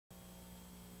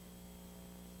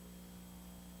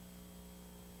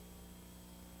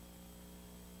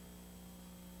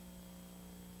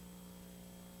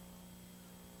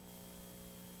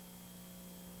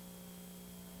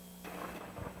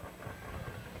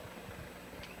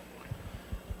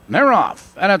they're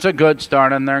off, and it's a good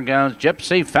start, and there goes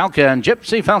Gypsy Falcon.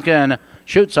 Gypsy Falcon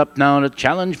shoots up now to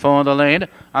challenge for the lead.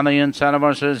 On the inside of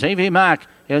horses, Evie Mack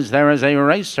is there as a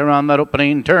racer on that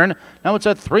opening turn. Now it's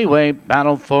a three-way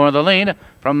battle for the lead.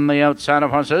 From the outside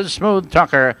of horses, Smooth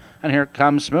Talker, and here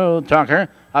comes Smooth Talker.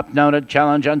 Up now to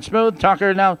challenge, and Smooth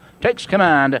Talker now takes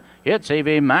command. It's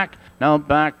Evie Mack. Now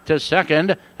back to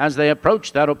second as they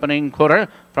approach that opening quarter.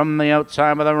 From the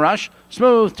outside of the rush,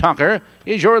 Smooth Talker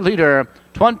is your leader.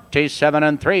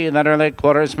 27-3 that early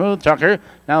quarter. Smooth Talker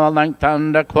now a length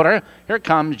and a quarter. Here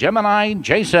comes Gemini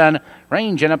Jason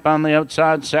ranging up on the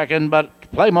outside second, but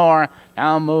Playmore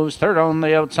now moves third on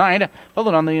the outside.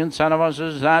 Pulling on the inside of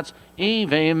horses, that's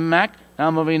Evie Mack.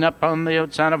 Now moving up on the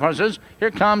outside of horses, here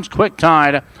comes Quick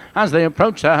Tide as they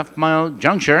approach the half-mile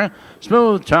juncture.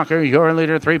 Smooth Talker, your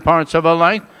leader, 3 parts of a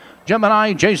length.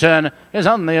 Gemini Jason is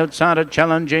on the outside of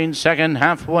challenging second,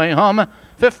 halfway home.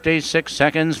 56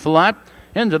 seconds flat.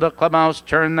 Into the clubhouse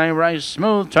turn they race.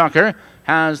 Smooth Talker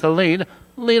has the lead.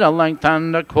 Lead a length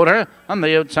and a quarter. On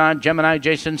the outside, Gemini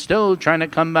Jason still trying to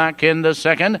come back into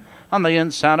second. On the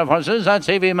inside of horses, that's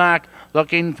Evie Mack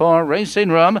looking for racing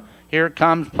room. Here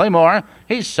comes Playmore.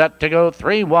 He's set to go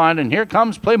 3 wide, and here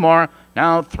comes Playmore.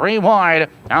 Now 3 wide.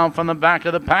 Now from the back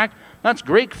of the pack, that's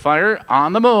Greek Fire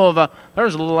on the move.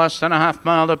 There's less than a half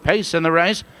mile to pace in the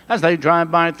race as they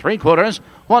drive by 3/4.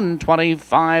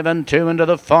 125-2 into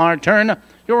the far turn.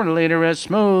 Your leader is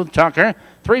Smooth Talker.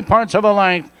 3 parts of a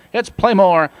length. It's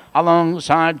Playmore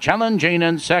alongside challenging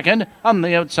in second. On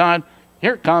the outside,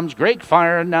 here comes Greek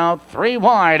Fire, now 3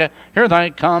 wide. Here they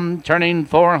come, turning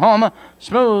for home.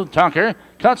 Smooth Talker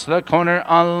cuts the corner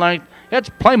on length. It's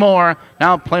Playmore.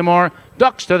 Now Playmore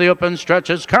ducks to the open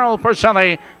stretches. Carl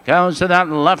Porcelli goes to that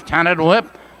left-handed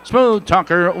whip. Smooth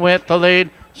Talker with the lead.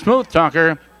 Smooth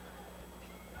Talker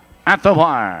at the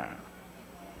wire.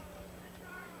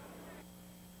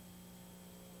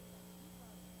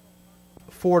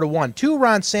 4-1. 2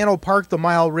 Ronsano Park the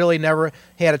mile really never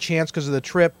had a chance because of the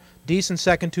trip. Decent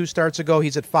second 2 starts ago.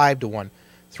 He's at 5-1.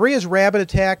 3 is Rabbit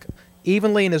Attack,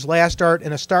 evenly in his last start,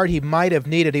 and a start he might have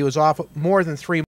needed. He was off more than 3